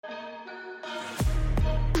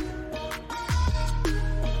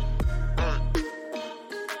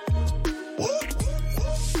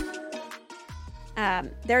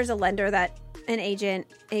there's a lender that an agent,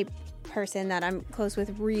 a person that I'm close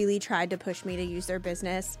with really tried to push me to use their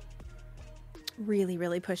business. Really,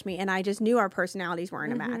 really pushed me. And I just knew our personalities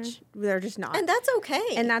weren't a match. They're just not. And that's okay.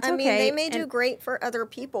 And that's I okay. mean, they may do great for other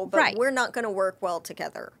people, but we're not going to work well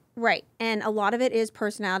together. Right. And a lot of it is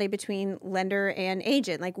personality between lender and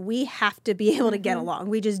agent. Like, we have to be able to get along.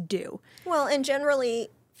 We just do. Well, and generally,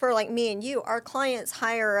 for like me and you, our clients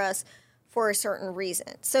hire us for a certain reason.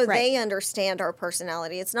 So they understand our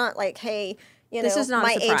personality. It's not like, hey, this is not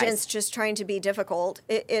my agent's just trying to be difficult.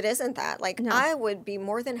 It isn't that. Like, I would be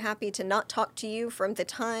more than happy to not talk to you from the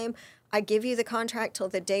time I give you the contract till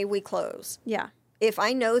the day we close. Yeah. If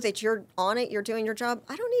I know that you're on it, you're doing your job,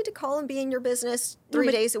 I don't need to call and be in your business 3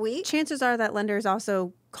 days a week. Chances are that lender is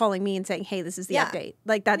also calling me and saying, hey, this is the update.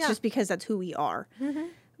 Like, that's just because that's who we are.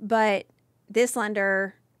 But this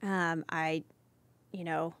lender, I,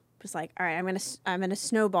 was like, all right, I'm gonna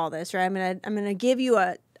snowball this, right? I'm gonna give you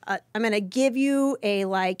a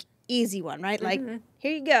like easy one, right? Like,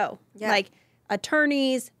 here you go. Yeah. Like,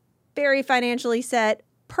 attorneys, very financially set,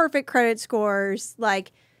 perfect credit scores,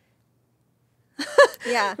 like,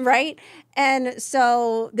 yeah. Right? And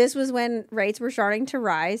so this was when rates were starting to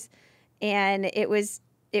rise, and it was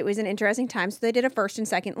an interesting time. So they did a first and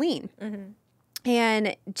second lien.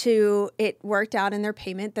 And it worked out in their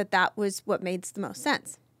payment that was what made the most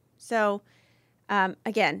sense. So,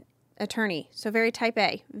 again, attorney. So very type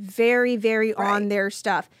A, very, very on their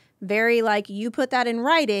stuff. Very like, you put that in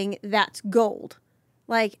writing, that's gold.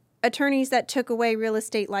 Like, attorneys that took away real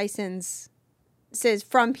estate licenses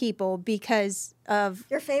from people because of...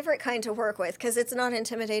 Your favorite kind to work with, because it's not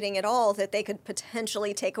intimidating at all that they could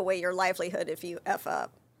potentially take away your livelihood if you F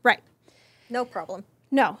up. Right. No problem.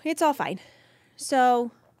 No, it's all fine.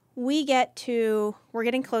 So we're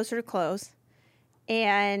getting closer to close,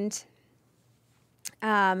 and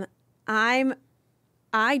I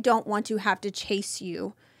don't want to have to chase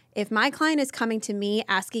you. If my client is coming to me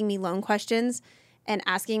asking me loan questions and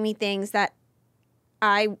asking me things that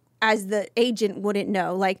I, as the agent, wouldn't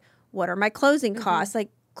know, like, what are my closing costs? Like,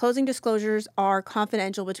 closing disclosures are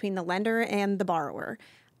confidential between the lender and the borrower.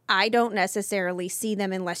 I don't necessarily see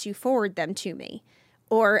them unless you forward them to me,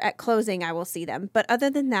 or at closing I will see them. But other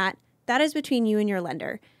than that, that is between you and your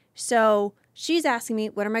lender. So she's asking me,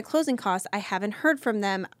 what are my closing costs? I haven't heard from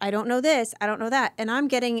them. I don't know this. I don't know that. And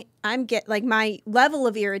like, my level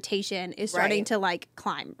of irritation is starting to like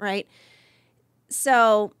climb, right?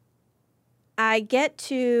 So I get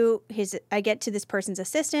to this person's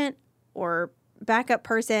assistant or backup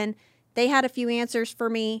person. They had a few answers for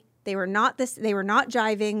me. They were not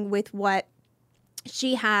jiving with what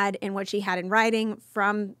she had and what she had in writing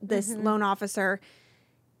from this loan officer.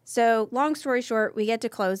 So long story short, we get to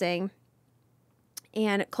closing,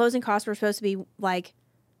 and closing costs were supposed to be like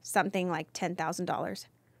something like $10,000.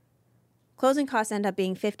 Closing costs end up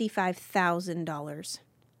being $55,000.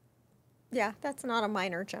 Yeah, that's not a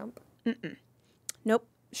minor jump. Nope,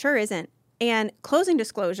 sure isn't. And closing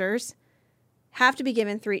disclosures have to be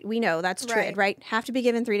given we know that's TRID, right? Have to be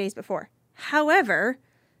given 3 days before. However,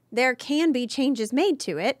 there can be changes made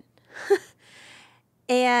to it.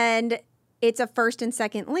 And it's a first and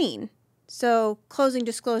second lien. So closing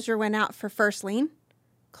disclosure went out for first lien.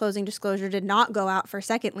 Closing disclosure did not go out for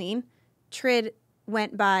second lien. TRID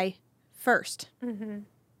went by first.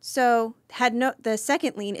 So the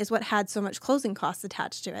second lien is what had so much closing costs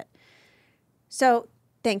attached to it. So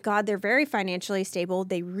thank God they're very financially stable.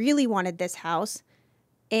 They really wanted this house,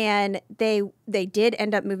 and they did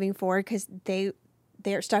end up moving forward because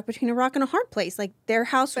they're stuck between a rock and a hard place. Like, their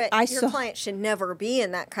house, but your client should never be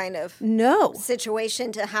in that kind of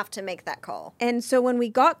situation to have to make that call. And so when we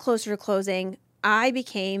got closer to closing, I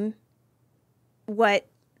became that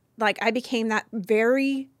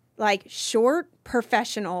very like short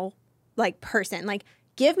professional like person. Like,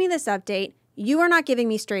 give me this update. You are not giving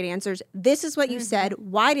me straight answers. This is what you said.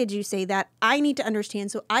 Why did you say that? I need to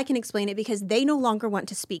understand so I can explain it, because they no longer want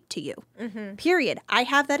to speak to you. Period. I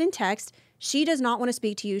have that in text. She does not want to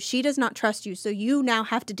speak to you. She does not trust you. So you now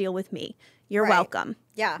have to deal with me. You're welcome.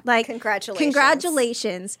 Yeah. Like,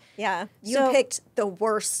 congratulations. Yeah. You picked the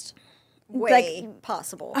worst way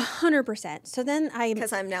possible. 100%. So then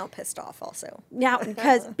because I'm now pissed off also. Now,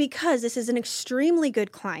 because this is an extremely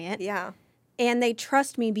good client. Yeah. And they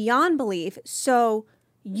trust me beyond belief. So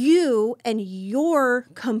you and your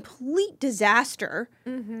complete disaster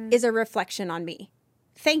is a reflection on me.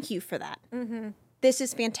 Thank you for that. This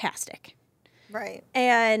is fantastic. Right.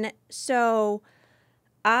 And so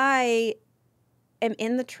I am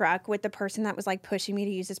in the truck with the person that was like pushing me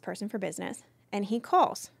to use this person for business. And he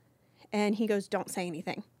calls and he goes, don't say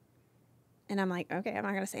anything. And I'm like, okay, I'm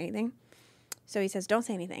not going to say anything. So he says, don't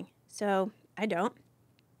say anything. So I don't.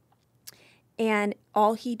 And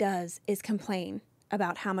all he does is complain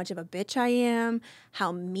about how much of a bitch I am,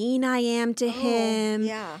 how mean I am to him,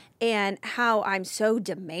 and how I'm so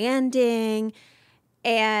demanding.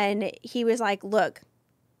 And he was like, look,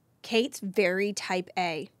 Cate's very type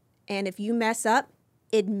A. And if you mess up,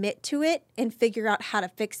 admit to it and figure out how to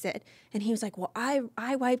fix it. And he was like, well,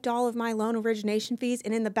 I wiped all of my loan origination fees.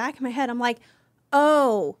 And in the back of my head, I'm like,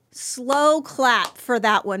 oh, slow clap for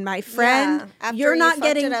that one, my friend. Yeah, after you're not fucked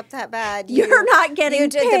getting it up that bad. You're not getting You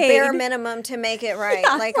did paid. the bare minimum to make it right.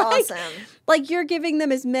 Yeah, awesome. Like you're giving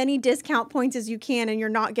them as many discount points as you can and you're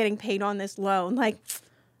not getting paid on this loan. Like,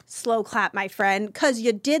 slow clap, my friend, because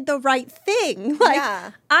you did the right thing.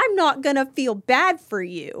 Like, I'm not going to feel bad for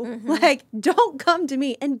you. Mm-hmm. Like, don't come to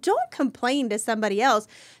me and don't complain to somebody else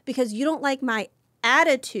because you don't like my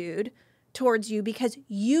attitude towards you because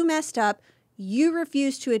you messed up. You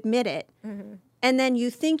refuse to admit it. Mm-hmm. And then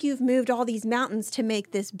you think you've moved all these mountains to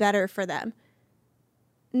make this better for them.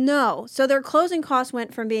 No. So their closing costs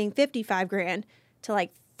went from being 55 grand to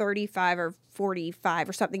like 35 or 45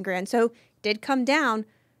 or something grand. So did come down,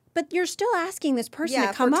 but you're still asking this person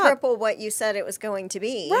to come up. Triple what you said it was going to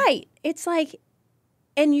be. Right. It's like,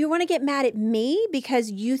 and you want to get mad at me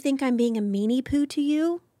because you think I'm being a meanie poo to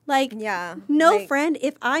you? Like, no, friend,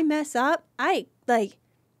 if I mess up,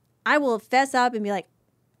 I will fess up and be like,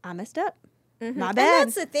 I messed up. Mm-hmm. My bad. And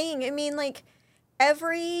that's the thing. I mean, like,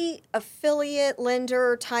 every affiliate,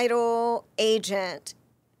 lender, title, agent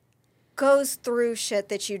goes through shit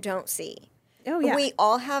that you don't see. Oh, yeah. We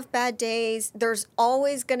all have bad days. There's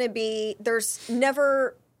always going to be,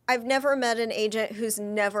 I've never met an agent who's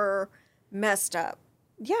never messed up.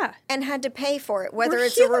 Yeah. And had to pay for it, whether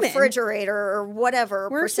it's a refrigerator or whatever,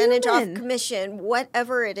 percentage off commission,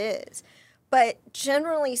 whatever it is. But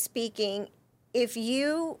generally speaking, if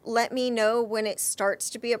you let me know when it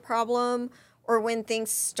starts to be a problem or when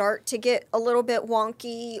things start to get a little bit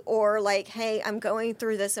wonky or like, hey, I'm going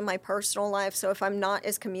through this in my personal life, so if I'm not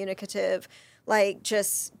as communicative, like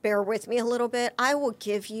just bear with me a little bit, I will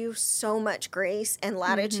give you so much grace and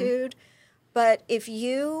latitude. Mm-hmm. But if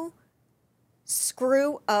you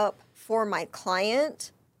screw up for my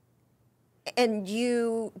client and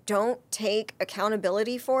you don't take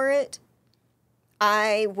accountability for it,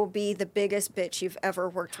 I will be the biggest bitch you've ever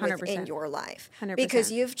worked 100%. With in your life. 100%.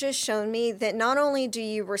 Because you've just shown me that not only do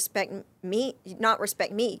you not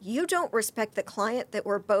respect me, you don't respect the client that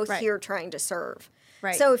we're both here trying to serve.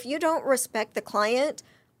 Right. So if you don't respect the client,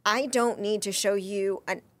 I don't need to show you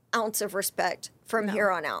an ounce of respect from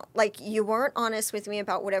here on out. Like, you weren't honest with me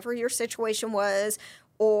about whatever your situation was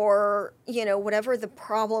or, whatever the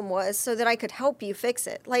problem was so that I could help you fix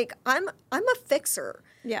it. Like, I'm a fixer.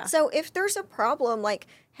 Yeah. So if there's a problem, like,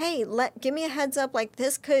 hey, give me a heads up. Like,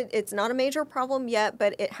 it's not a major problem yet,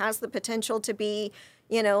 but it has the potential to be,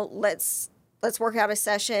 let's work out a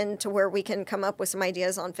session to where we can come up with some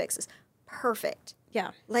ideas on fixes. Perfect.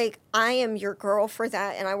 Yeah. Like, I am your girl for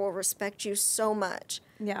that, and I will respect you so much.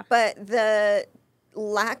 Yeah. But the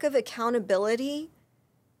lack of accountability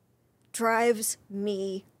drives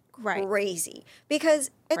me crazy.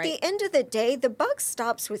 Because at the end of the day, the buck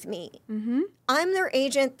stops with me. Mm-hmm. I'm their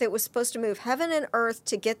agent that was supposed to move heaven and earth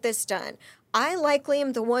to get this done. I likely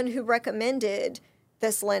am the one who recommended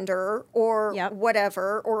this lender or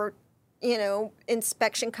whatever, or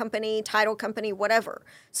inspection company, title company, whatever.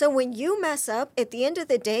 So when you mess up, at the end of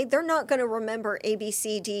the day, they're not going to remember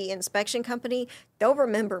ABCD inspection company. They'll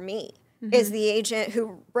remember me as the agent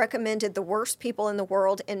who recommended the worst people in the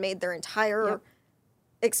world and made their entire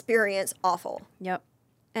experience awful. Yep.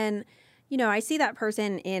 And, I see that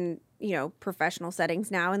person in, professional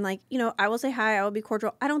settings now. And I will say hi, I will be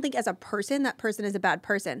cordial. I don't think as a person, that person is a bad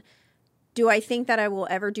person. Do I think that I will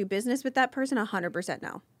ever do business with that person? 100%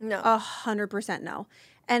 no. No. 100% no.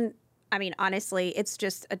 And I mean, honestly, it's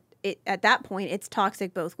just, at that point, it's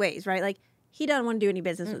toxic both ways, right? Like, he doesn't want to do any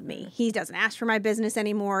business with me. He doesn't ask for my business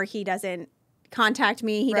anymore. He doesn't contact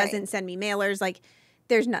me. He doesn't send me mailers. Like,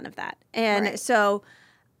 there's none of that. And so,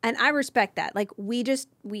 and I respect that. Like, we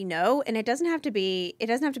know, and it doesn't have to be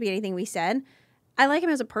anything we said. I like him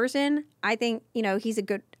as a person. I think,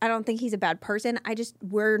 I don't think he's a bad person.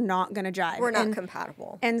 We're not going to jive. We're not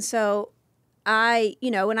compatible. And so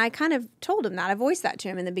and I kind of told him that. I voiced that to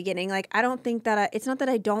him in the beginning. Like, I don't think that, it's not that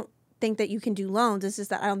I don't think that you can do loans. It's just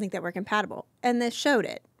that I don't think that we're compatible. And this showed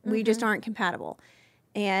it. We just aren't compatible.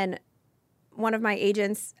 And one of my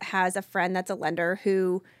agents has a friend that's a lender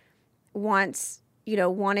who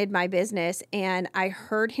wanted my business. And I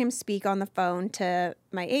heard him speak on the phone to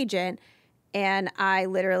my agent. And I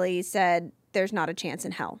literally said, there's not a chance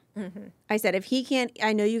in hell. I said, if he can't,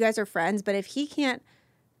 I know you guys are friends, but if he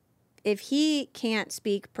can't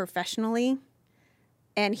speak professionally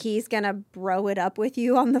and he's going to bro it up with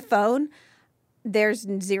you on the phone, there's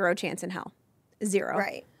zero chance in hell. Zero.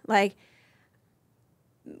 Right. Like,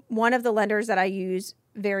 one of the lenders that I use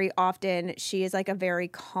very often, she is like a very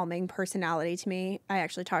calming personality to me. I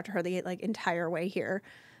actually talked to her the like entire way here.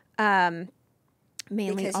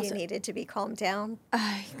 Mainly because also, you needed to be calmed down.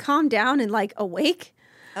 Calm down and like awake.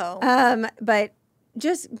 Oh. But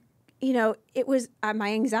just, you know, it was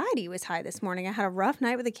my anxiety was high this morning. I had a rough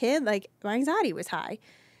night with a kid. Like, my anxiety was high,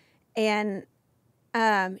 and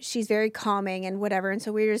she's very calming and whatever. And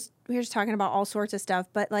so we were just talking about all sorts of stuff.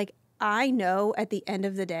 But like, I know at the end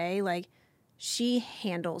of the day, like, she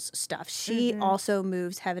handles stuff. She also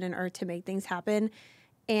moves heaven and earth to make things happen.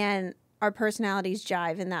 And our personalities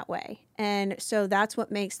jive in that way. And so that's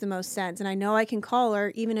what makes the most sense. And I know I can call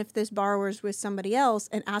her, even if this borrower's with somebody else,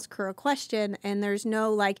 and ask her a question. And there's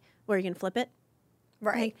no like, where you can flip it.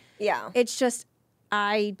 Right. Like, yeah. It's just,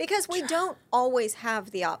 because we don't always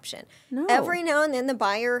have the option. No. Every now and then the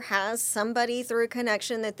buyer has somebody through a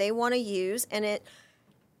connection that they want to use, and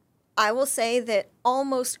I will say that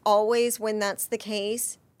almost always when that's the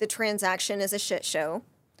case, the transaction is a shit show.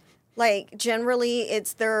 Like, generally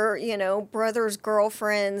it's their, you know, brother's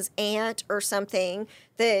girlfriend's aunt or something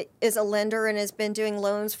that is a lender and has been doing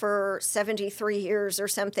loans for 73 years or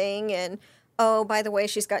something, and oh, by the way,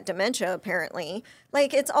 she's got dementia apparently.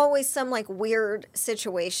 Like, it's always some like weird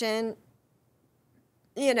situation,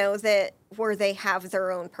 you know, that where they have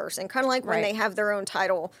their own person. Kind of like when they have their own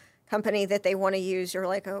title company that they want to use. You're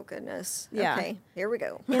like, oh goodness. Yeah. Okay, here we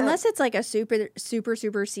go. Unless it's like a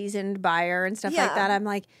super seasoned buyer and stuff like that. I'm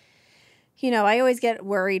like, you know, I always get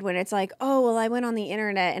worried when it's like, oh, well, I went on the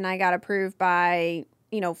internet and I got approved by,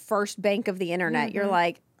 you know, First Bank of the internet. You're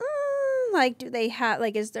like, like, do they have,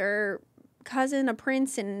 like, is their cousin a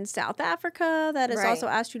prince in South Africa that has also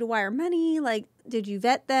asked you to wire money? Like, did you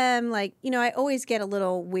vet them? Like, you know, I always get a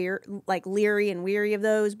little weird, like, leery and weary of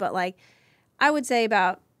those. But like, I would say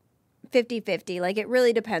about 50-50. Like, it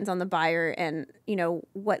really depends on the buyer and, you know,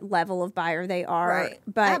 what level of buyer they are. Right.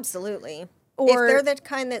 But absolutely. Or if they're the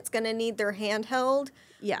kind that's going to need their hand held,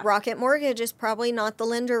 Rocket Mortgage is probably not the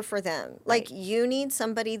lender for them. Like, you need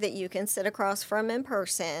somebody that you can sit across from in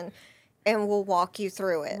person and will walk you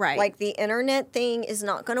through it. Right. Like, the internet thing is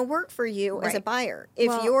not going to work for you as a buyer.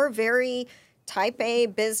 If you're very type A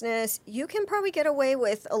business, you can probably get away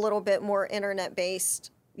with a little bit more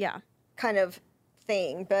internet-based kind of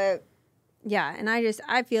thing. But yeah, and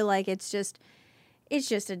I feel like it's just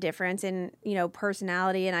a difference in, you know,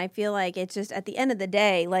 personality. And I feel like it's just, at the end of the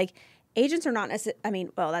day, like, agents are not necessarily, I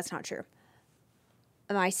mean, well, that's not true.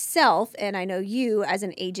 Myself, and I know you as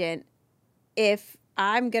an agent, if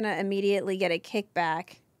I'm going to immediately get a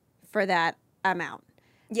kickback for that amount.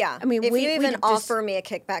 Yeah. I mean, if you even offer me a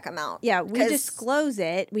kickback amount. Yeah, we disclose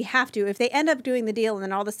it. We have to. If they end up doing the deal and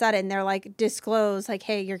then all of a sudden they're like, disclose, like,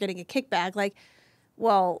 hey, you're getting a kickback. Like,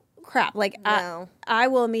 well, crap. Like, no. I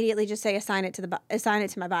will immediately just say assign it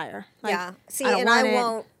to my buyer. Like, yeah. See,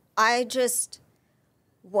 I just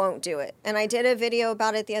won't do it. And I did a video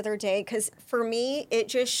about it the other day because for me, it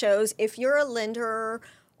just shows if you're a lender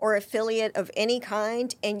or affiliate of any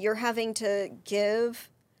kind and you're having to give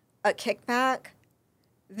a kickback,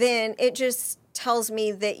 then it just tells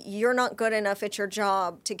me that you're not good enough at your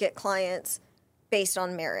job to get clients based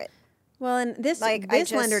on merit. Well, and this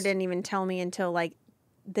lender didn't even tell me until like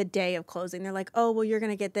the day of closing. They're like, oh, well, you're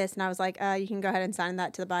going to get this. And I was like, you can go ahead and sign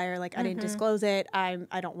that to the buyer. Like, I didn't disclose it. I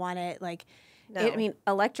don't want it. Like, no. I mean,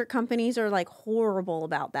 electric companies are like horrible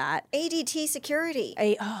about that. ADT Security.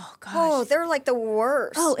 Oh, gosh. Oh, they're like the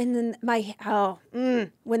worst. Oh, and then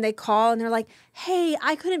when they call and they're like, hey,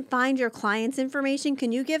 I couldn't find your client's information.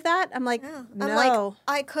 Can you give that? I'm like, no. I'm like,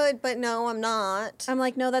 I could, but no, I'm not. I'm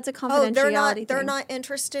like, no, that's a confidentiality thing. They're not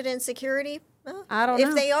interested in security? Well, I don't know.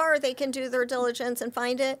 If they are, they can do their diligence and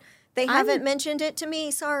find it. They haven't mentioned it to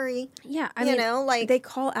me. Sorry. Yeah. I mean, like, they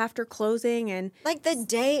call after closing and like the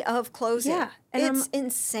day of closing. Yeah. And it's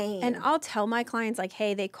insane. And I'll tell my clients like,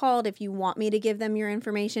 hey, they called if you want me to give them your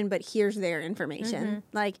information, but here's their information.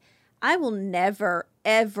 Like, I will never,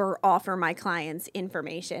 ever offer my clients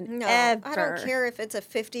information. No, ever. I don't care if it's a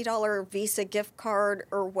 $50 Visa gift card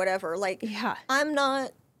or whatever. Like,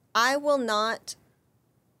 I will not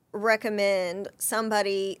recommend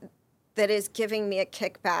somebody that is giving me a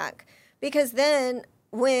kickback, because then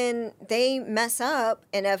when they mess up,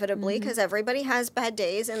 inevitably, because everybody has bad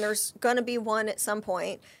days and there's going to be one at some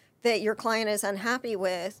point that your client is unhappy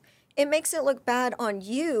with, it makes it look bad on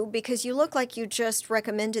you because you look like you just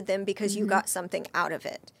recommended them because you got something out of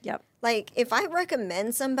it. Yep. Like, if I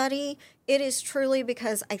recommend somebody, it is truly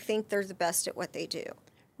because I think they're the best at what they do.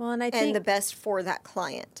 Well, and I think... And the best for that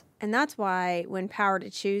client. And that's why when Power to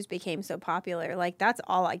Choose became so popular, like, that's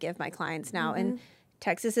all I give my clients now. And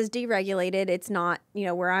Texas is deregulated. It's not, you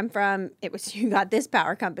know, where I'm from, it was you got this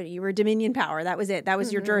power company. You were Dominion Power. That was it. That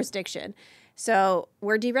was your jurisdiction. So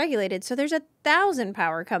we're deregulated. So there's 1,000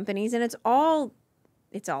 power companies, and it's all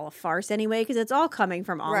a farce anyway because it's all coming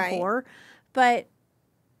from Encore. Right. But,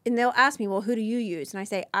 and they'll ask me, well, who do you use? And I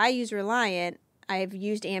say, I use Reliant. I've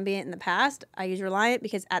used Ambient in the past. I use Reliant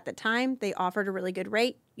because at the time they offered a really good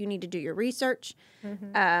rate. You need to do your research.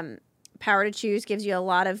 Power to Choose gives you a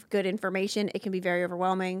lot of good information. It can be very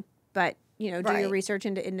overwhelming, but, you know, do your research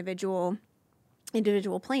into individual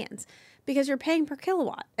plans because you're paying per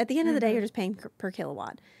kilowatt. At the end of the day, you're just paying per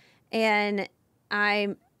kilowatt. And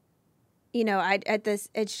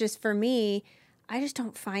it's just, for me, I just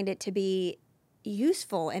don't find it to be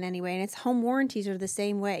useful in any way. And its home warranties are the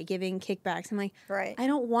same way, giving kickbacks. I'm like, I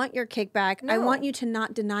don't want your kickback. No. I want you to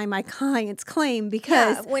not deny my client's claim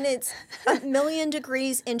because... when it's 1,000,000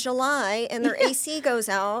 degrees in July and their AC goes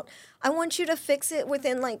out, I want you to fix it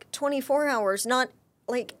within like 24 hours, not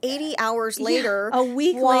like 80 hours later. A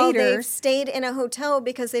week while later. They've stayed in a hotel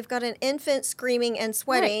because they've got an infant screaming and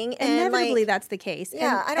sweating. Right. And inevitably, that's the case.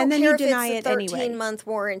 Yeah, I don't care if it's a 13-month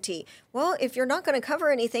warranty. Well, if you're not going to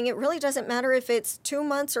cover anything, it really doesn't matter if it's 2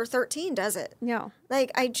 months or 13, does it? No.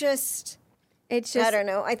 Like, I don't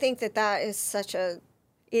know. I think that is such a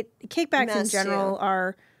kickbacks in general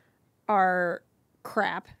are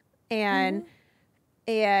crap. And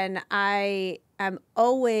I am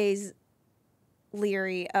always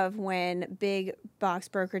leery of when big box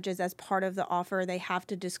brokerages, as part of the offer, they have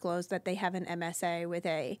to disclose that they have an MSA with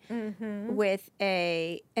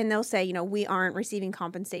and they'll say, you know, we aren't receiving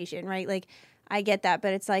compensation, right? Like, I get that,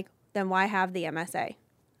 but it's like, then why have the MSA?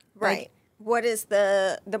 Right. Like, what is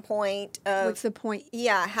the point of... What's the point?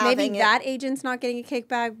 Yeah, having maybe that agent's not getting a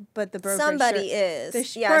kickback, but the brokerage... Somebody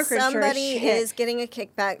is. Somebody is getting a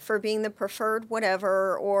kickback for being the preferred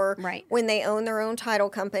whatever, or when they own their own title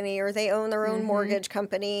company, or they own their own mortgage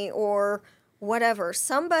company, or whatever.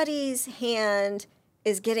 Somebody's hand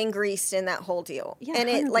is getting greased in that whole deal. Yeah, and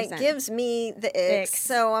it 100%. Gives me the ick.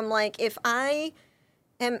 So I'm like, if I...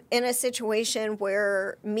 am in a situation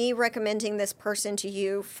where me recommending this person to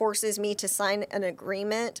you forces me to sign an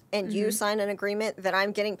agreement and you sign an agreement that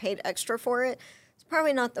I'm getting paid extra for it, it's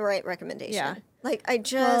probably not the right recommendation. Yeah. Like, I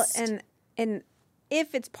just... Well, and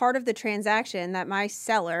if it's part of the transaction that my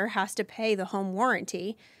seller has to pay the home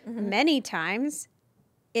warranty, many times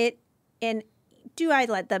do I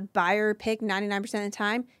let the buyer pick 99% of the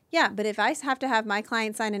time? Yeah, but if I have to have my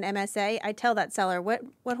client sign an MSA, I tell that seller, what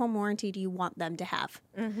home warranty do you want them to have?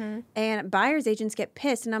 And buyer's agents get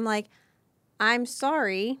pissed, and I'm like, I'm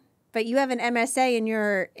sorry, but you have an MSA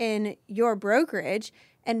in your brokerage,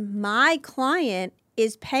 and my client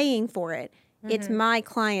is paying for it. It's my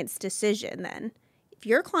client's decision then. If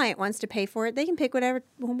your client wants to pay for it, they can pick whatever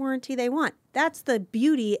home warranty they want. That's the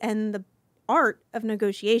beauty and the art of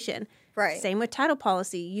negotiation. Right. Same with title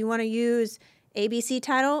policy. You want to use ABC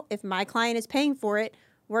title. If my client is paying for it,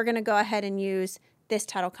 we're going to go ahead and use this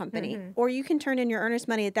title company. Or you can turn in your earnest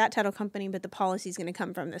money at that title company, but the policy is going to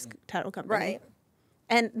come from this title company. Right.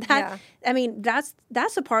 And I mean, that's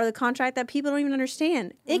a part of the contract that people don't even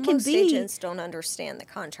understand. Most agents don't understand the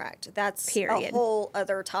contract. That's a whole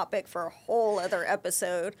other topic for a whole other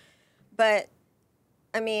episode. But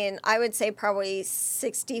I mean, I would say probably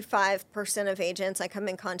 65% of agents I come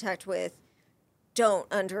in contact with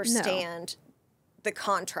don't understand the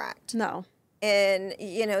contract. No. And,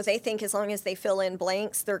 you know, they think as long as they fill in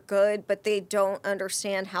blanks, they're good, but they don't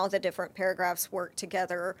understand how the different paragraphs work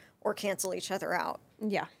together or cancel each other out.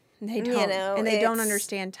 Yeah, they don't. You know, and they don't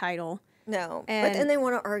understand title. No, but then they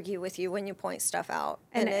want to argue with you when you point stuff out,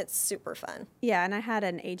 and it's super fun. Yeah, and I had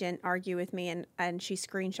an agent argue with me, and she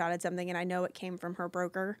screenshotted something, and I know it came from her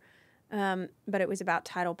broker, but it was about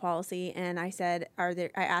title policy, and I said, I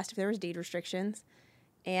asked if there was deed restrictions,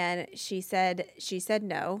 and she said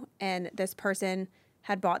no, and this person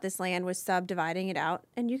had bought this land, was subdividing it out,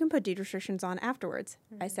 and you can put deed restrictions on afterwards.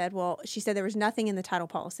 I said, well, she said there was nothing in the title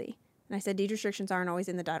policy, and I said deed restrictions aren't always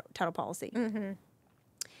in the title policy.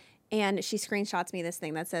 And she screenshots me this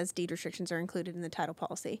thing that says deed restrictions are included in the title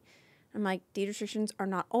policy. I'm like, deed restrictions are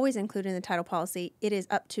not always included in the title policy. It is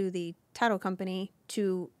up to the title company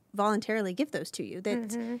to voluntarily give those to you.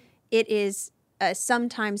 It is a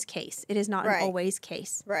sometimes case. It is not an always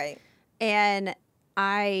case. Right. And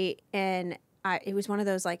it was one of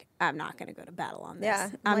those, like, I'm not going to go to battle on this. Yeah.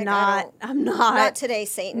 I'm not. Not today,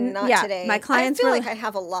 Satan. Not today. My clients I feel like I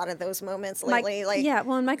have a lot of those moments lately.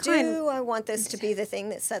 And my client. Do I want this to be the thing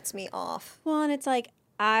that sets me off? Well, and it's like,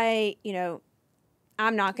 I'm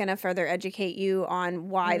not going to further educate you on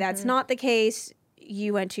why that's not the case.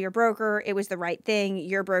 You went to your broker. It was the right thing.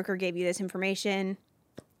 Your broker gave you this information.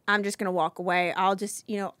 I'm just going to walk away. I'll just,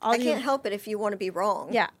 I can't help it if you want to be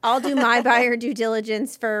wrong. Yeah. I'll do my buyer due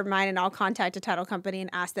diligence for mine, and I'll contact a title company and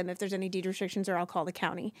ask them if there's any deed restrictions, or I'll call the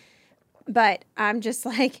county. But I'm just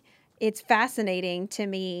like, it's fascinating to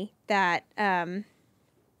me that,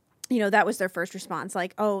 that was their first response.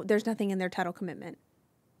 Like, oh, there's nothing in their title commitment.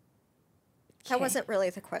 That wasn't really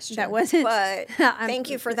the question. That wasn't. But thank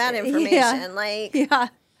you for that information. Yeah.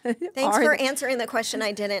 Thanks for answering the question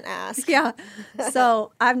I didn't ask. Yeah.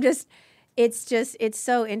 So it's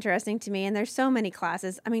so interesting to me. And there's so many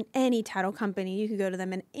classes. I mean, any title company, you could go to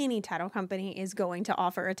them, and any title company is going to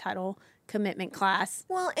offer a title commitment class.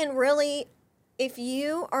 Well, and really, if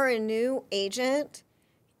you are a new agent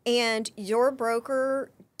and your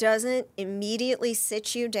broker doesn't immediately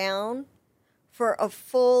sit you down for a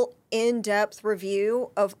full in-depth review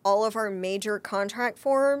of all of our major contract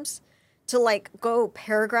forms, to like go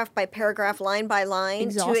paragraph by paragraph, line by line,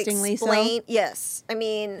 exhaustingly to explain. So. Yes. I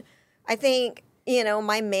mean, I think,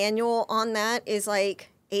 my manual on that is like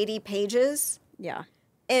 80 pages. Yeah.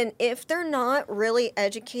 And if they're not really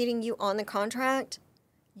educating you on the contract,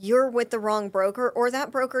 you're with the wrong broker, or that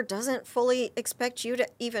broker doesn't fully expect you to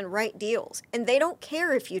even write deals. And they don't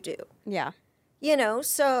care if you do. Yeah.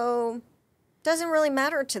 So doesn't really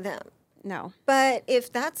matter to them. No. But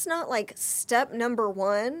if that's not like step number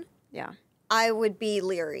one, yeah, I would be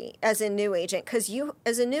leery as a new agent, because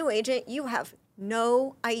as a new agent, you have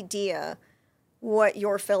no idea what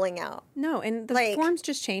you're filling out. No, and the forms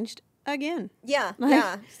just changed again. Yeah,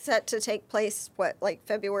 set to take place,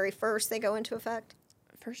 February 1st they go into effect?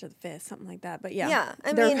 1st or the 5th, something like that. But yeah.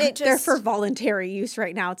 Yeah, they're for voluntary use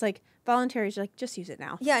right now. It's like, voluntary is like, just use it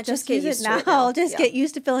now. Yeah, just use it now. Just get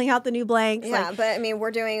used to filling out the new blanks. Yeah, but I mean,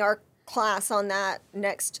 we're doing our class on that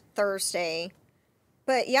next Thursday.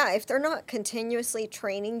 But yeah, if they're not continuously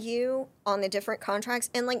training you on the different contracts,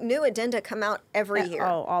 and new addenda come out every year.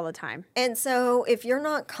 Oh, all the time. And so if you're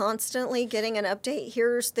not constantly getting an update,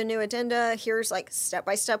 here's the new addenda, here's step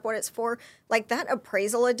by step what it's for, that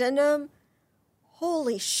appraisal addendum,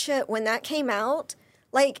 holy shit, when that came out,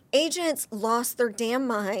 agents lost their damn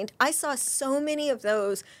mind. I saw so many of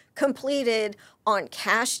those completed on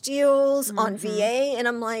cash deals, on VA, and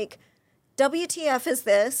I'm like, WTF is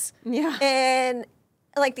this? Yeah. And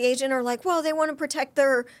the agent are like, well, they want to protect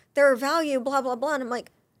their value, blah, blah, blah. And I'm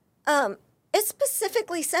like, it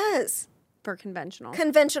specifically says. For conventional.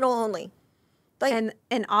 Conventional only. And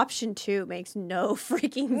option 2 makes no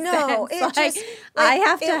freaking sense. No, I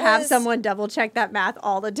have to have someone double check that math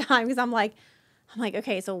all the time, because I'm like,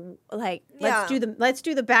 okay, so let's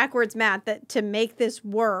do the backwards math to make this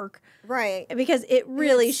work. Right. Because it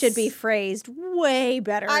really should be phrased way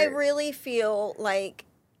better. I really feel like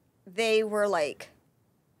they were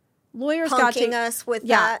lawyers punking us with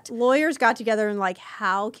that. Lawyers got together and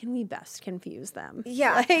how can we best confuse them?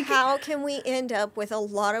 Yeah. How can we end up with a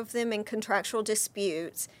lot of them in contractual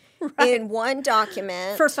disputes in one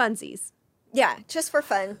document? For funsies. Yeah, just for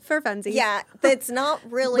fun. For funsies. Yeah, that's not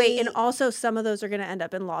really... Wait, and also some of those are going to end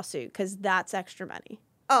up in lawsuit, because that's extra money.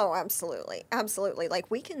 Oh, absolutely. Absolutely.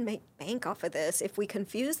 We can make bank off of this if we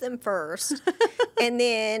confuse them first. And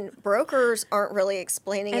then brokers aren't really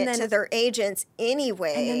explaining it to their agents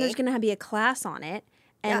anyway. And then there's going to be a class on it.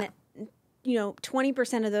 And,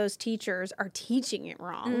 20% of those teachers are teaching it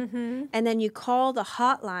wrong. Mm-hmm. And then you call the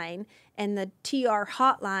hotline, and the TR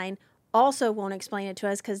hotline also won't explain it to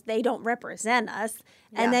us because they don't represent us.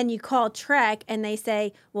 Yeah. And then you call Trek and they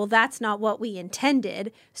say, well, that's not what we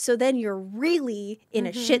intended. So then you're really in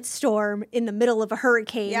a shitstorm in the middle of a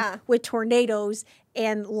hurricane with tornadoes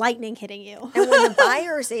and lightning hitting you. And when the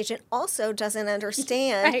buyer's agent also doesn't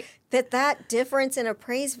understand that difference in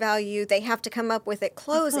appraised value, they have to come up with at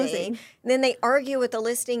closing. Then they argue with the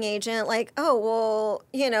listing agent oh,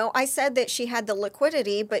 well, I said that she had the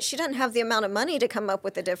liquidity, but she doesn't have the amount of money to come up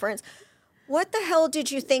with the difference. What the hell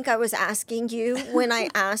did you think I was asking you when I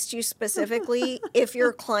asked you specifically if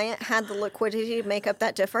your client had the liquidity to make up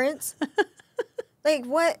that difference?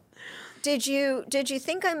 What did you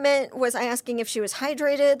think I meant? Was I asking if she was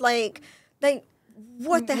hydrated?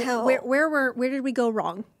 What the hell? Where did we go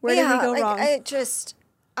wrong? Where did we go wrong?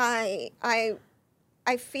 I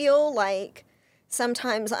feel like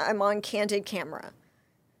sometimes I'm on candid camera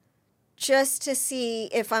just to see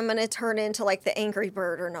if I'm going to turn into the Angry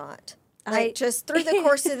Bird or not. Like, just through the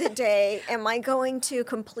course of the day, am I going to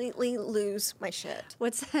completely lose my shit?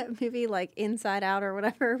 What's that movie, like Inside Out or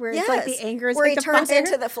whatever, where it's like the anger is where like he turns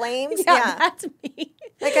into the flames? Yeah, that's me.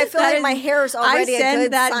 Like, I feel like my hair is already a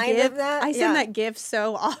good sign of that. I send that GIF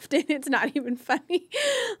so often, it's not even funny.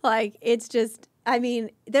 Like, it's just, I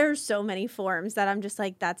mean, there's so many forms that I'm just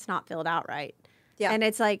like, that's not filled out right. Yeah. And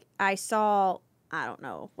it's like, I don't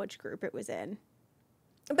know which group it was in.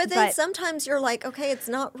 But then sometimes you're like, okay, it's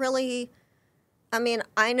not really, I mean,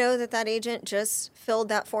 I know that agent just filled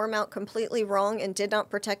that form out completely wrong and did not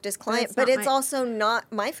protect his client, but it's also not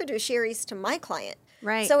my fiduciaries to my client.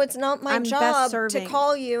 Right. So it's not my job to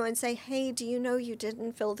call you and say, hey, do you know you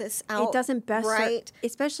didn't fill this out? It doesn't best right.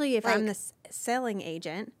 Especially if I'm the selling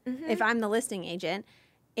agent, if I'm the listing agent,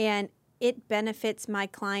 and it benefits my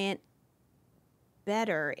client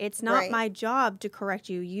better. It's not my job to correct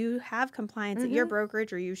you. You have compliance at your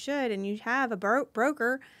brokerage, or you should, and you have a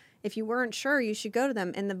broker. If you weren't sure, you should go to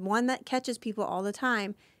them. And the one that catches people all the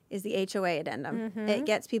time is the HOA addendum. It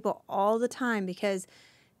gets people all the time because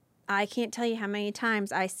I can't tell you how many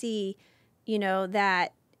times I see,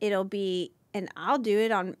 that it'll be, and I'll do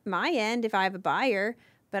it on my end if I have a buyer,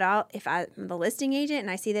 but if I'm the listing agent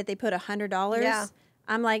and I see that they put $100,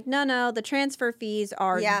 I'm like, no, the transfer fees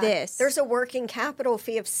are this. There's a working capital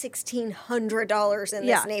fee of $1,600 in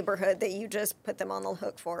this neighborhood that you just put them on the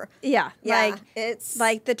hook for. Yeah. Like, it's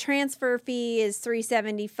like the transfer fee is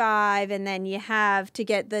 $375, and then you have to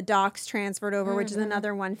get the docs transferred over, which is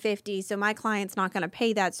another $150. So my client's not going to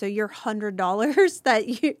pay that. So your $100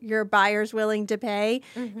 that your buyer's willing to pay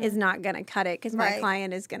is not going to cut it, because my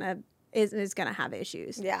client is going to have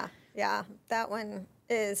issues. Yeah. Yeah. That one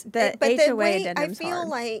is the HOA addendum's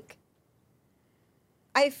hard.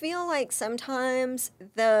 I feel like sometimes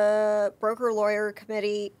the broker lawyer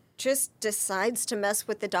committee just decides to mess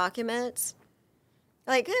with the documents.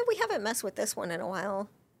 Like, we haven't messed with this one in a while.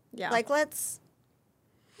 Yeah. Like, let's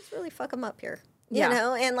really fuck them up here. You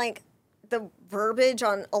know? And, like, the verbiage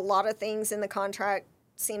on a lot of things in the contract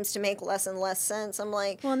seems to make less and less sense. I'm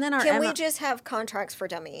like, well, and then can we just have contracts for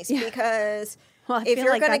dummies? Yeah. Because if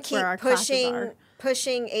you're going to keep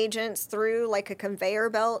pushing agents through like a conveyor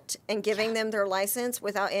belt and giving them their license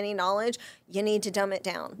without any knowledge, you need to dumb it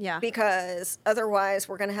down. Yeah. Because otherwise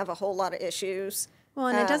we're going to have a whole lot of issues. Well,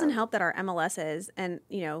 and it doesn't help that our MLSs, and,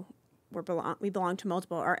 we belong to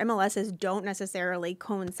multiple, our MLSs don't necessarily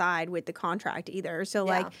coincide with the contract either. So,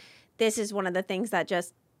 like, this is one of the things that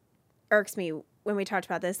just irks me when we talked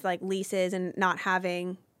about this, like leases and not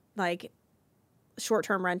having, like,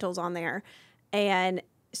 short-term rentals on there. And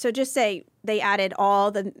so just say they added all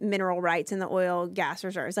the mineral rights and the oil gas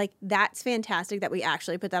reserves. Like, that's fantastic that we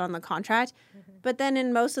actually put that on the contract. But then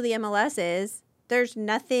in most of the MLSs, there's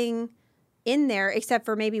nothing in there except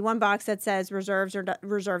for maybe one box that says reserves or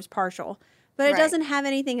reserves partial. But it doesn't have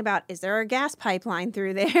anything about, is there a gas pipeline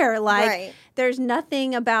through there? Like, there's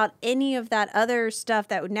nothing about any of that other stuff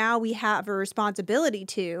that now we have a responsibility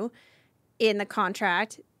to in the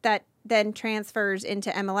contract that then transfers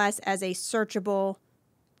into MLS as a searchable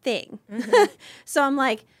thing. So I'm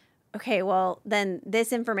like, okay, well, then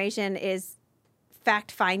this information is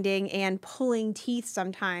fact-finding and pulling teeth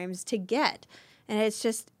sometimes to get. And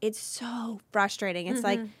it's so frustrating. It's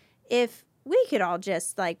like, if we could all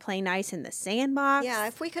just, like, play nice in the sandbox. Yeah,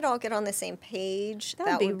 if we could all get on the same page,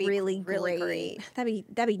 that would be really great. That'd be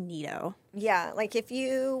neato. Yeah, like, if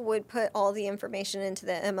you would put all the information into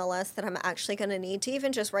the MLS that I'm actually going to need to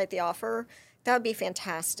even just write the offer, that would be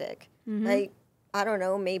fantastic. Like, I don't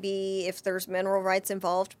know, maybe if there's mineral rights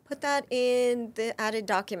involved, put that in the added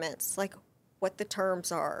documents, like what the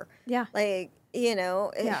terms are. Yeah. Like,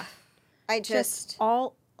 I just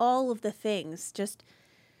all of the things, just...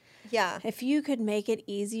 Yeah. If you could make it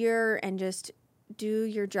easier and just do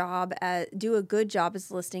a good job as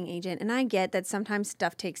a listing agent. And I get that sometimes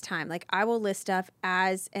stuff takes time. Like, I will list stuff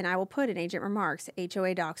and I will put in agent remarks,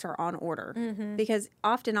 HOA docs are on order. Because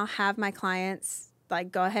often I'll have my clients, like,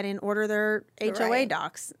 go ahead and order their HOA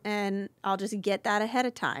docs, and I'll just get that ahead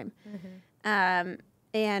of time.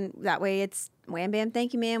 And that way it's wham, bam,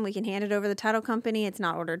 thank you, ma'am. We can hand it over to the title company. It's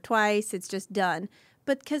not ordered twice. It's just done.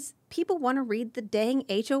 But because people want to read the dang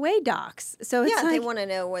HOA docs. So it's they want to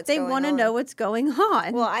know what's going on. They want to know what's going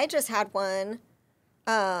on. Well, I just had one,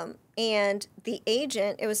 and the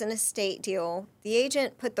agent, it was an estate deal. The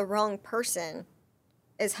agent put the wrong person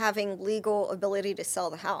as having legal ability to sell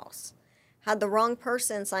the house. Had the wrong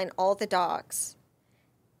person sign all the docs,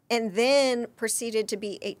 and then proceeded to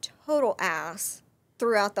be a total ass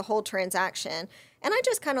throughout the whole transaction. And I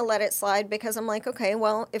just kind of let it slide because I'm like, okay,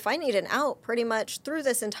 well, if I need an out pretty much through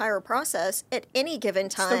this entire process at any given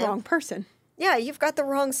time. It's the wrong person. yeah, you've got the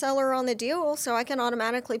wrong seller on the deal, so I can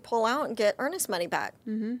automatically pull out and get earnest money back.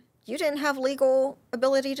 Mm-hmm. You didn't have legal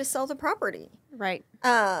ability to sell the property. Right.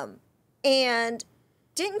 And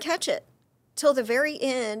didn't catch it till the very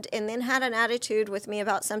end, and then had an attitude with me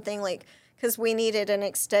about something like, because we needed an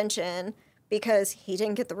extension because he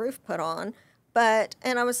didn't get the roof put on.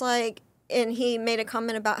 And I was like, and he made a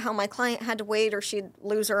comment about how my client had to wait or she'd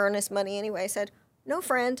lose her earnest money anyway. I said, no,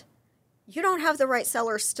 friend, you don't have the right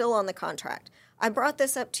seller still on the contract. I brought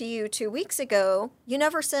this up to you 2 weeks ago. You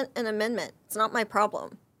never sent an amendment. It's not my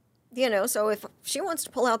problem. So if she wants to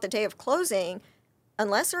pull out the day of closing,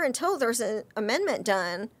 unless or until there's an amendment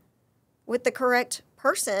done with the correct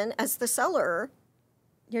person as the seller,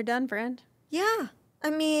 you're done, friend. Yeah. I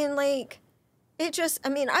mean, I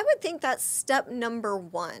would think that's step number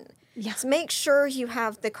 1. Yeah. To make sure you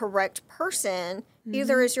have the correct person,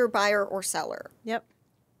 either as your buyer or seller. Yep.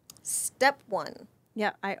 Step 1.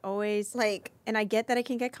 Yeah, I always and I get that it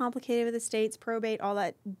can get complicated with estates, probate, all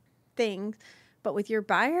that thing, but with your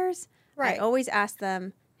buyers, I always ask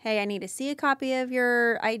them, hey, I need to see a copy of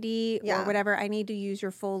your ID or whatever. I need to use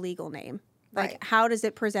your full legal name. How does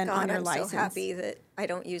it present on your license? I'm so happy that I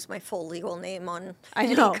don't use my full legal name on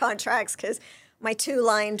any contracts, because my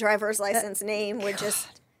 2-line driver's license name would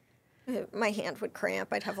just, my hand would cramp.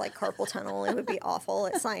 I'd have carpal tunnel. It would be awful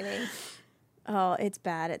at signing. Oh, it's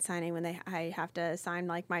bad at signing when I have to sign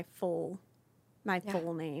my full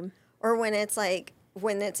name. Or when it's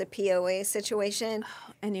when it's a POA situation,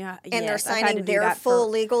 and they're signing their full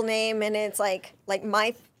legal name, and it's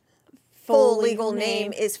my full legal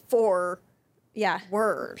name is 4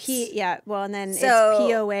 words. Well, and then it's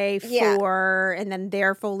POA for, and then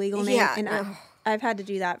their full legal name. Yeah, and I've had to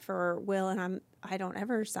do that for Will, and I don't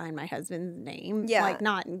ever sign my husband's name. Yeah.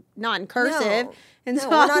 Not in cursive. No. And so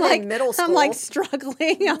we're I'm not in middle school. I'm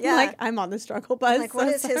struggling. I'm on the struggle bus. What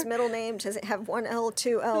is his middle name? Does it have 1 L,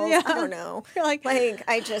 2 L's? Yeah. I don't know. You're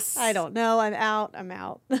I don't know. I'm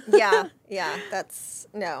out. Yeah. That's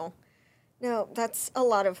that's a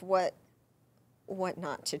lot of what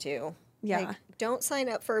not to do. Yeah. Don't sign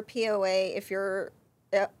up for a POA if your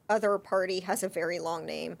other party has a very long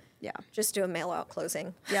name. Yeah. Just do a mail-out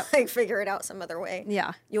closing. Yep. Figure it out some other way.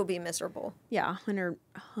 Yeah. You'll be miserable. Yeah, 100%.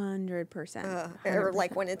 Or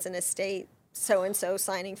when it's an estate, so-and-so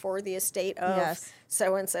signing for the estate of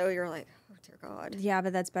so-and-so, you're like, oh, dear God. Yeah,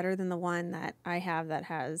 but that's better than the one that I have that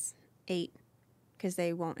has 8, because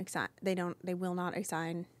they will not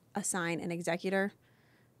assign an executor.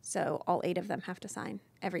 So all 8 of them have to sign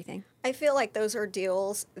everything. I feel like those are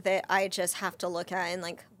deals that I just have to look at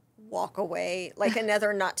and walk away,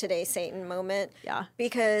 another not today Satan moment. Yeah.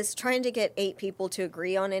 Because trying to get 8 people to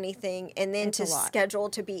agree on anything, and then to schedule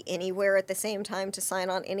to be anywhere at the same time to sign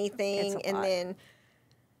on anything, and then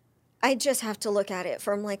I just have to look at it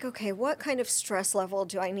from okay, what kind of stress level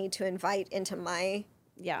do I need to invite into my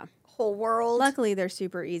whole world? Luckily, they're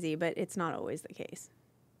super easy, but it's not always the case.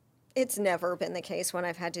 It's never been the case when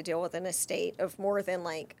I've had to deal with an estate of more than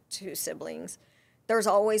 2 siblings. There's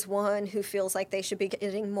always one who feels like they should be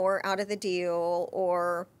getting more out of the deal,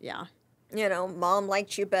 or mom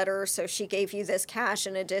liked you better, so she gave you this cash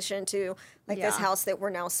in addition to this house that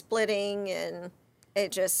we're now splitting, and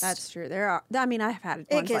it just... That's true. There are. I mean, I've had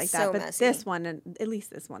ones like that, so but messy. This one, at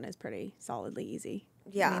least this one, is pretty solidly easy.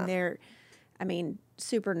 Yeah. They're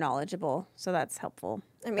super knowledgeable, so that's helpful.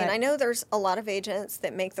 I know there's a lot of agents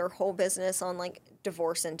that make their whole business on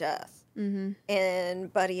divorce and death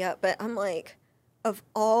and buddy up, but I'm of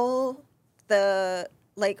all the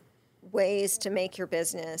ways to make your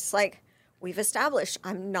business, we've established,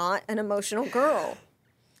 I'm not an emotional girl.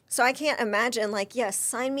 So I can't imagine yes,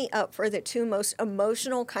 sign me up for the 2 most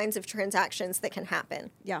emotional kinds of transactions that can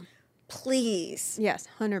happen. Yeah. Please. Yes,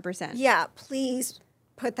 100%. Yeah, please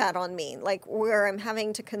put that on me. Where I'm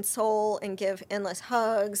having to console and give endless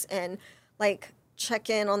hugs and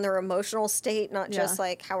check in on their emotional state, not just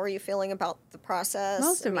how are you feeling about the process.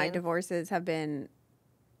 Most of my divorces have been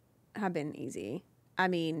easy.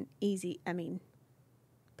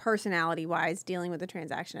 Personality wise, dealing with the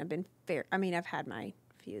transaction have been fair. I've had my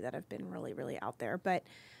few that have been really, really out there, but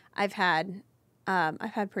I've had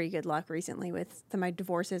pretty good luck recently with my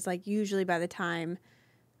divorces. Usually by the time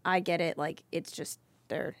I get it, it's just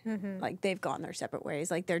they're they've gone their separate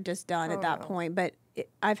ways. They're just done at that point. But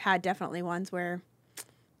I've had definitely ones where,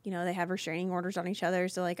 they have restraining orders on each other.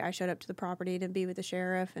 So I showed up to the property to be with the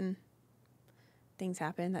sheriff, and things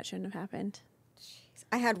happened that shouldn't have happened. Jeez.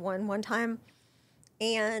 I had one time,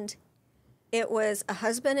 and it was a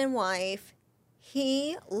husband and wife.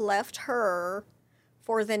 He left her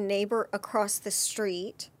for the neighbor across the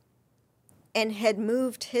street and had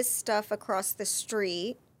moved his stuff across the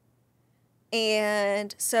street.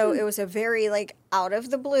 And so it was a very, like, out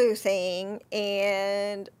of the blue thing,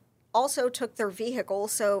 and also took their vehicle.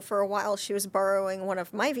 So for a while, she was borrowing one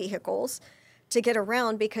of my vehicles to get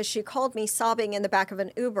around because she called me sobbing in the back of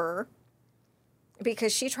an Uber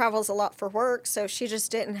because she travels a lot for work. So she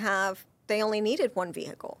just didn't have, they only needed one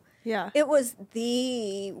vehicle. Yeah. It was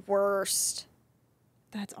the worst.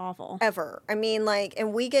 That's awful. Ever. I mean, like,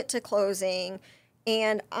 and we get to closing,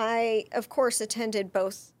 and I, of course, attended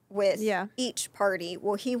both with each party.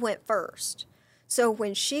 Well, he went first. So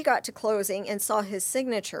when she got to closing and saw his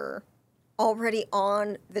signature already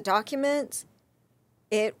on the documents,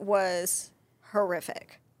 it was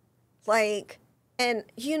horrific. Like, and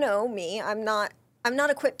you know me, I'm not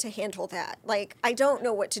equipped to handle that. Like, I don't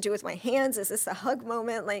know what to do with my hands. Is this a hug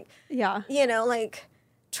moment? Like, you know, like,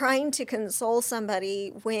 trying to console somebody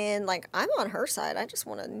when, like, I'm on her side. I just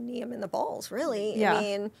want to knee him in the balls, really. Yeah. I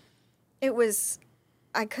mean, it was,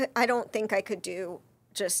 I don't think I could do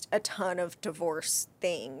just a ton of divorce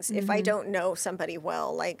things if I don't know somebody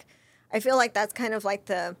well. Like, I feel like that's kind of like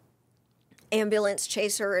the ambulance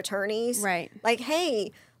chaser attorneys. Right. Like,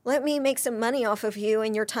 hey, let me make some money off of you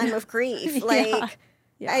in your time of grief. Like,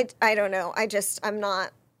 I don't know. I'm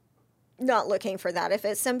not looking for that. If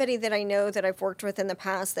it's somebody that I know that I've worked with in the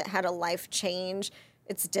past that had a life change,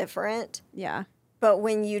 it's different. Yeah. But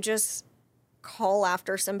when you just call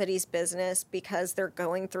after somebody's business because they're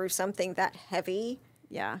going through something that heavy,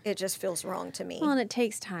 it just feels wrong to me. Well, and it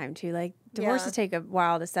takes time too. Like, divorces take a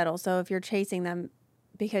while to settle. So if you're chasing them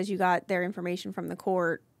because you got their information from the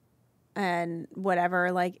court and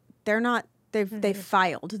whatever, like, they've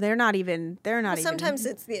filed. They're not even. Sometimes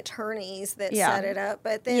it's the attorneys that set it up,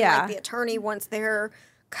 but then like the attorney wants their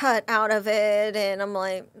cut out of it, and I'm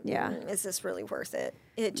like, is this really worth it?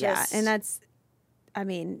 It just and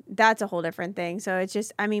that's a whole different thing. So it's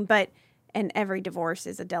just, and every divorce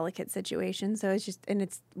is a delicate situation. So it's just, and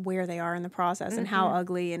it's where they are in the process and how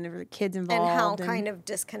ugly and the kids involved and how kind of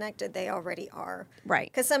disconnected they already are. Right.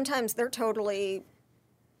 Because sometimes they're totally,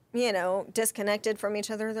 disconnected from each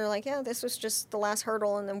other. They're like, yeah, this was just the last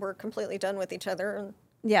hurdle, and then we're completely done with each other.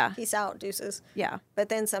 And peace out, deuces. Yeah. But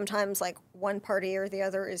then sometimes, like, one party or the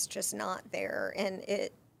other is just not there, and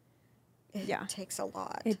it takes a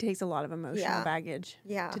lot. It takes a lot of emotional baggage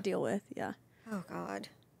to deal with. Yeah. Oh, God.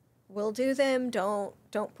 We'll do them. Don't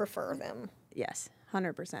prefer them. Yes,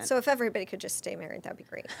 100%. So if everybody could just stay married, that'd be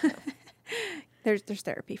great. There's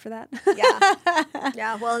therapy for that.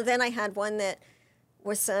 Yeah. Well, then I had one that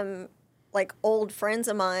was some, like, old friends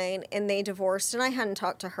of mine, and they divorced, and I hadn't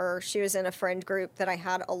talked to her. She was in a friend group that I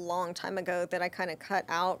had a long time ago that I kind of cut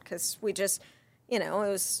out because we just, it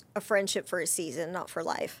was a friendship for a season, not for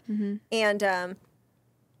life. Mm-hmm. And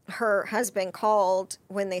her husband called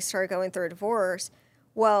when they started going through a divorce.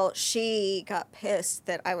 Well, she got pissed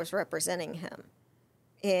that I was representing him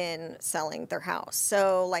in selling their house.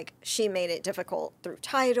 So, like, she made it difficult through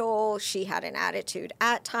title. She had an attitude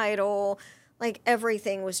at title. Like,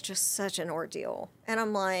 everything was just such an ordeal. And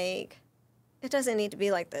I'm like, it doesn't need to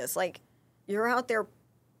be like this. Like, you're out there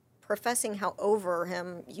professing how over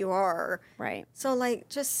him you are. Right. So, like,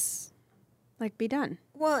 just... like, be done.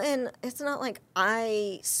 Well, and it's not like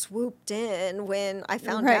I swooped in when I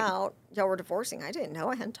found out y'all were divorcing. I didn't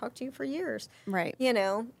know. I hadn't talked to you for years. Right.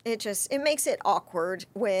 It makes it awkward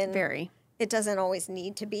when... very. It doesn't always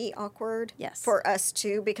need to be awkward for us,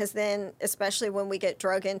 too, because then, especially when we get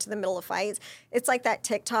drug into the middle of fights, it's like that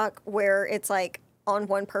TikTok where it's like on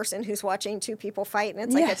one person who's watching two people fight, and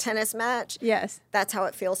it's like a tennis match. Yes. That's how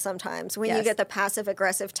it feels sometimes when you get the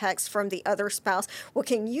passive-aggressive text from the other spouse. Well,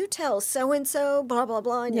 can you tell so-and-so, blah, blah,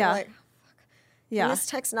 blah, and you're like, oh, fuck. Yeah. Can this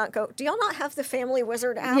text not go? Do y'all not have the Family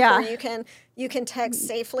Wizard app where you can text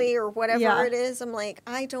safely or whatever it is? I'm like,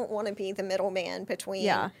 I don't want to be the middleman between...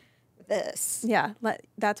 this. Yeah,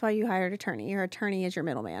 that's why you hired an attorney. Your attorney is your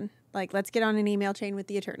middleman. Like, let's get on an email chain with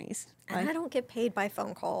the attorneys. And I don't get paid by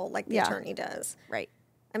phone call like the attorney does. Right.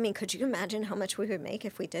 I mean, could you imagine how much we would make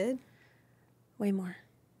if we did? Way more.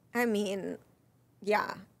 I mean,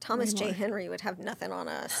 yeah, Thomas J. Henry would have nothing on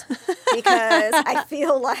us because I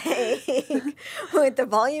feel like with the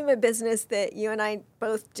volume of business that you and I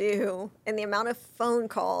both do and the amount of phone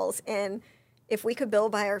calls, and if we could bill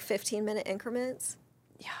by our 15-minute increments,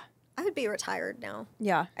 I would be retired now.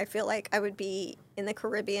 Yeah. I feel like I would be in the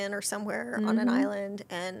Caribbean or somewhere on an island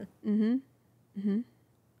and need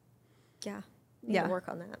to work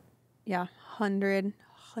on that. Yeah, 100%.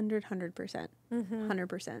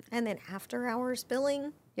 100%. And then after hours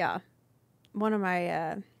billing? Yeah. One of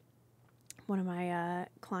my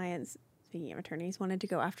clients, speaking of attorneys, wanted to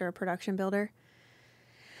go after a production builder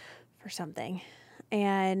for something.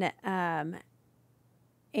 And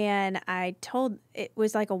And I told, it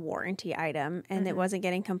was like a warranty item, and it wasn't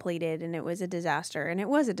getting completed, and it was a disaster. And it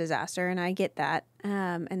was a disaster, and I get that.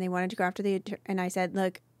 And they wanted to go after and I said,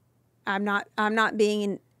 look, I'm not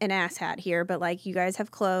being an asshat here, but like, you guys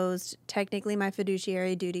have closed. Technically, my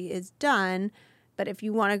fiduciary duty is done. But if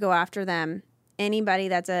you want to go after them, anybody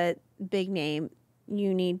that's a big name,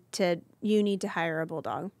 you need to hire a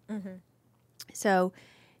bulldog. So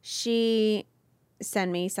she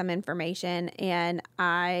send me some information, and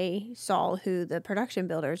I saw who the production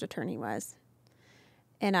builder's attorney was.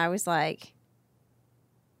 And I was like,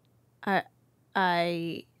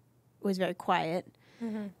 I was very quiet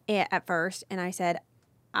at first, and I said,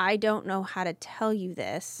 I don't know how to tell you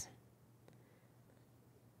this,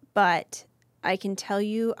 but I can tell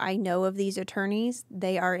you I know of these attorneys.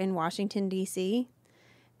 They are in Washington, D.C.,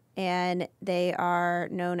 and they are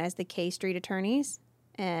known as the K Street attorneys.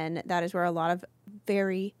 And that is where a lot of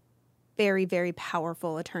very, very, very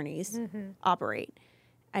powerful attorneys operate.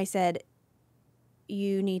 I said,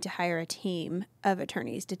 you need to hire a team of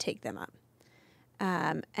attorneys to take them up.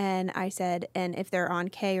 And I said, and if they're on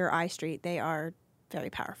K or I Street, they are very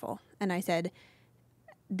powerful. And I said,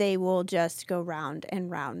 they will just go round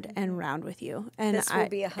and round and round with you. And this will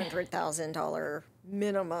be $100,000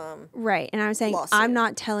 minimum. Right. And I was saying, lawsuit. I'm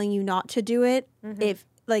not telling you not to do it. If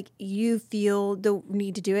like you feel the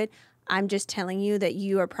need to do it, I'm just telling you that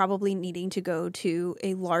you are probably needing to go to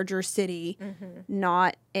a larger city,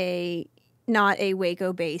 not a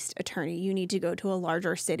Waco-based attorney. You need to go to a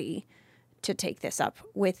larger city to take this up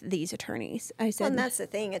with these attorneys. I said, and that's the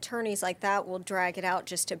thing. Attorneys like that will drag it out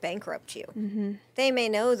just to bankrupt you. They may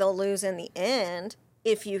know they'll lose in the end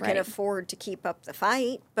if you can afford to keep up the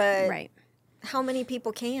fight, but how many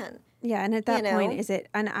people can? Yeah, and at that point, is it?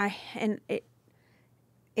 And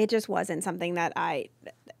it just wasn't something that I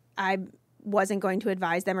wasn't going to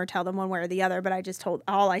advise them or tell them one way or the other. But I just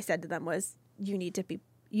all I said to them was, you need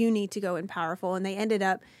to go in powerful. And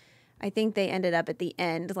I think they ended up at the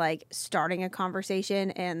end, like starting a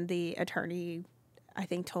conversation, and the attorney, I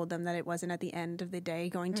think, told them that it wasn't at the end of the day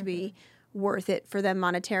going to be worth it for them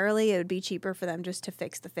monetarily. It would be cheaper for them just to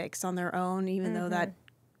fix the fix on their own, even though that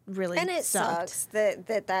really and it sucked. Sucks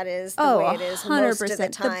that is the way it is 100%. Most of the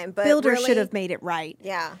time. The but builder really, should have made it right.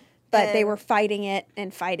 Yeah. But they were fighting it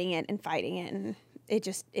and fighting it and fighting it, and it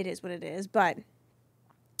is what it is. But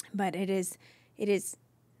it is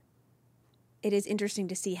interesting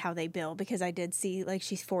to see how they bill, because I did see, like,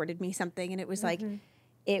 she forwarded me something, and it was like,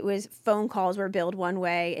 it was phone calls were billed one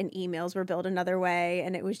way and emails were billed another way,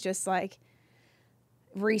 and it was just like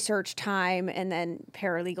research time and then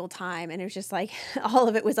paralegal time, and it was just like all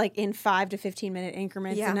of it was like in 5 to 15 minute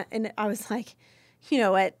increments. And I was like,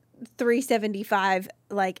 at $375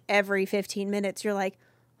 like every 15 minutes, you're like,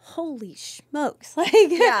 holy smokes. Like,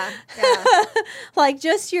 like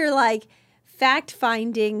just your like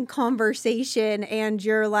fact-finding conversation and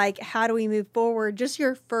your like, how do we move forward? Just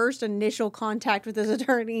your first initial contact with this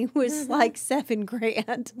attorney was like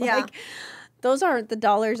 $7,000. Like, those aren't the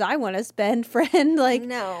dollars I want to spend, friend. Like,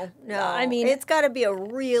 no. I mean, it's got to be a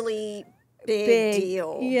really big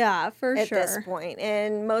deal. Yeah, for sure. At this point.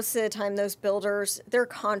 And most of the time, those builders, their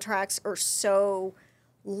contracts are so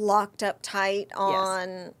locked up tight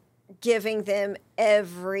on giving them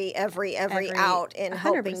every out and 100%.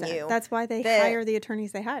 Helping you. That's why they hire the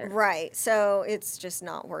attorneys they hire. Right. So it's just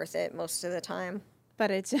not worth it most of the time.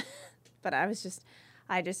 But I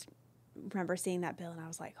just remember seeing that bill, and I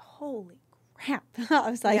was like, holy crap. I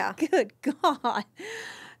was like, good God.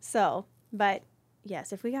 So, but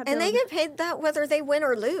yes, if we got billed, and they get paid that whether they win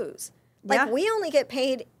or lose. Like, we only get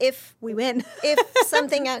paid if we win. If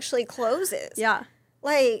something actually closes. Yeah.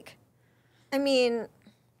 Like, I mean,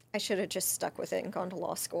 I should have just stuck with it and gone to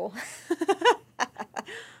law school.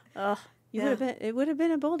 It would have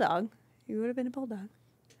been a bulldog. You would have been a bulldog.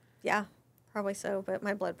 Yeah, probably so. But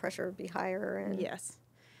my blood pressure would be higher. And yes.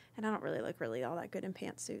 And I don't really look all that good in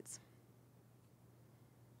pantsuits.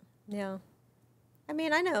 Yeah. I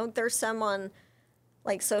mean, I know there's some on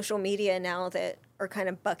like social media now that are kind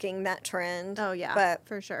of bucking that trend. Oh yeah, but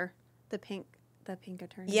for sure. The pink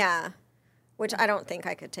attorney. Yeah. Which I don't think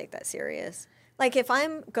I could take that serious. Like, if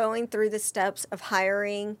I'm going through the steps of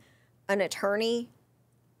hiring an attorney,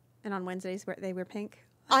 and on Wednesdays they wear pink,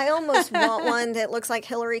 I almost want one that looks like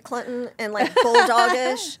Hillary Clinton and like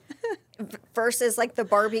bulldogish versus like the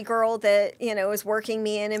Barbie girl that, is working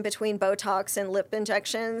me in between Botox and lip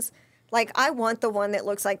injections. Like, I want the one that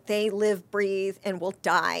looks like they live, breathe, and will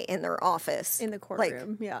die in their office. In the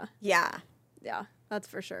courtroom, Yeah. Yeah, that's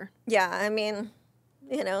for sure. Yeah, I mean,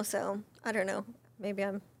 so, I don't know. Maybe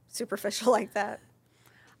I'm superficial like that.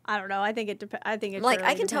 I don't know. I think it I think it like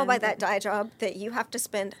really I can tell by that depends. dye job that you have to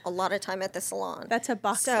spend a lot of time at the salon. That's a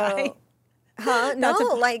box So, dye. huh? That's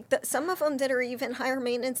No, like some of them that are even higher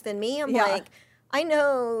maintenance than me. I'm Yeah. like, I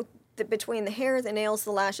know that between the hair, the nails,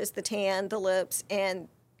 the lashes, the tan, the lips, and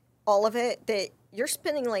all of it, that you're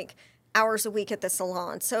spending like hours a week at the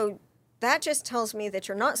salon. So that just tells me that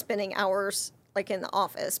you're not spending hours like in the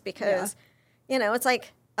office because, you know, it's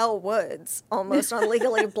like Elle Woods almost on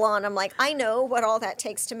Legally Blonde. I'm like, I know what all that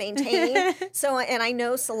takes to maintain. So, and I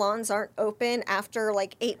know salons aren't open after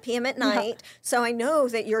like 8 p.m. at night. So I know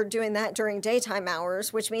that you're doing that during daytime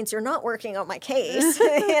hours, which means you're not working on my case.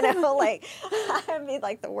 You know, like I'd be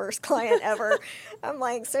like the worst client ever. I'm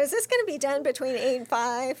like, so is this going to be done between 8 and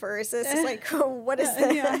 5? Or is this like, what is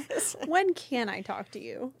this? When can I talk to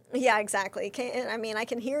you? Yeah, exactly. I mean, I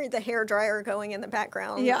can hear the hair dryer going in the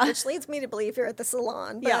background, which leads me to believe you're at the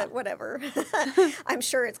salon, but whatever. I'm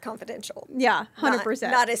sure it's confidential. Yeah,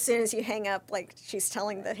 100%. Not as soon as you hang up, like she's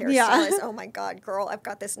telling the hairstylist, oh my God, girl, I've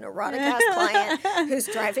got this neurotic ass client who's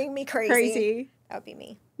driving me crazy. That would be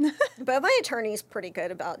me. But my attorney's pretty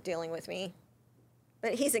good about dealing with me.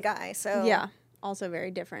 But he's a guy, so. Yeah, also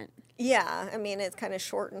very different. Yeah, I mean, it's kind of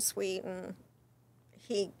short and sweet, and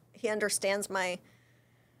he understands my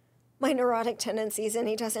neurotic tendencies, and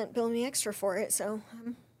he doesn't bill me extra for it, so.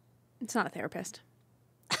 It's not a therapist.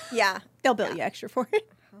 Yeah. They'll bill you extra for it.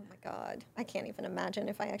 Oh, my God. I can't even imagine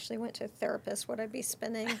if I actually went to a therapist what I'd be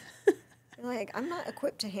spending. Like, I'm not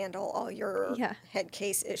equipped to handle all your head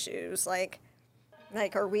case issues. Like,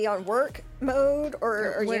 are we on work mode,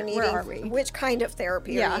 or are you needing, where are we? Which kind of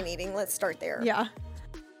therapy are you needing? Let's start there. Yeah.